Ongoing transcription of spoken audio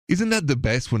Isn't that the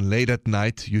best when late at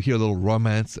night you hear a little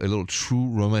romance, a little true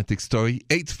romantic story?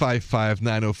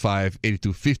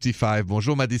 855-905-8255.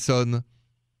 Bonjour, Madison.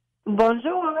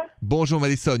 Bonjour. Bonjour,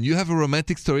 Madison. You have a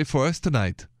romantic story for us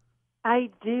tonight. I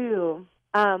do.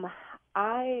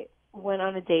 I went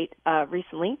on a date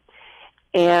recently,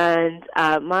 and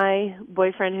my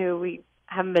boyfriend, who we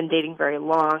haven't been dating very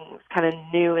long, is kind of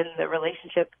new in the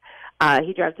relationship.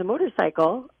 He drives a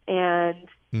motorcycle, and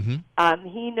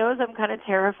he knows I'm kind of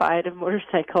terrified of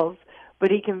motorcycles,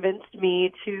 but he convinced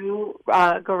me to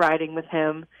go riding with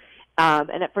him.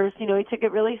 And at first, he took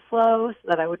it really slow so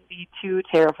that I wouldn't be too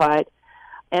terrified.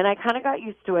 And I kind of got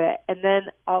used to it. And then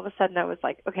all of a sudden I was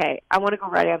like, okay, I want to go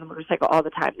riding on the motorcycle all the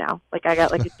time now. Like I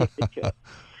got addicted to it.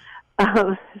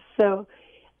 So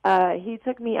he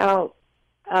took me out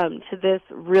to this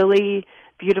really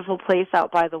beautiful place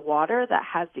out by the water that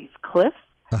has these cliffs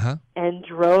and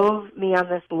drove me on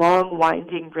this long,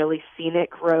 winding, really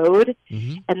scenic road.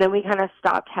 And then we kind of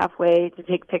stopped halfway to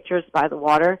take pictures by the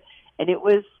water. And it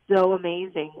was so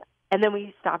amazing. And then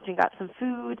we stopped and got some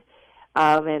food.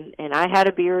 And I had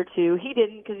a beer or two. He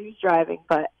didn't because he was driving,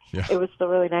 but it was still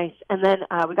really nice. And then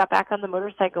we got back on the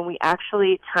motorcycle, and we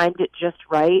actually timed it just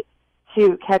right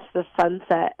to catch the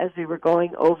sunset as we were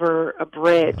going over a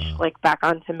bridge, like back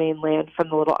onto mainland from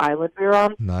the little island we were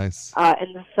on. Nice.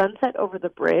 And the sunset over the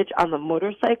bridge on the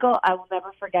motorcycle, I will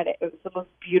never forget it. It was the most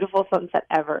beautiful sunset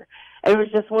ever. It was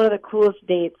just one of the coolest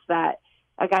dates that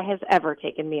a guy has ever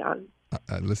taken me on.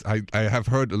 Listen, I have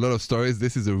heard a lot of stories.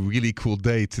 This is a really cool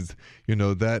date.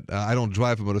 That I don't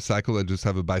drive a motorcycle. I just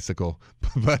have a bicycle.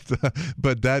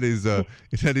 but that is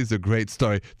a great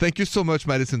story. Thank you so much,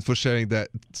 Madison, for sharing that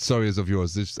stories of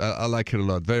yours. I like it a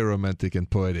lot. Very romantic and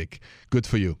poetic. Good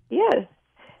for you. Yes.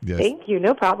 Thank you.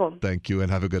 No problem. Thank you,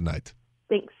 and have a good night.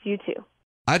 Thanks. You too.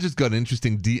 I just got an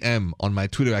interesting DM on my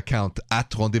Twitter account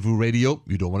 @Rendezvous Radio.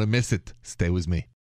 You don't want to miss it. Stay with me.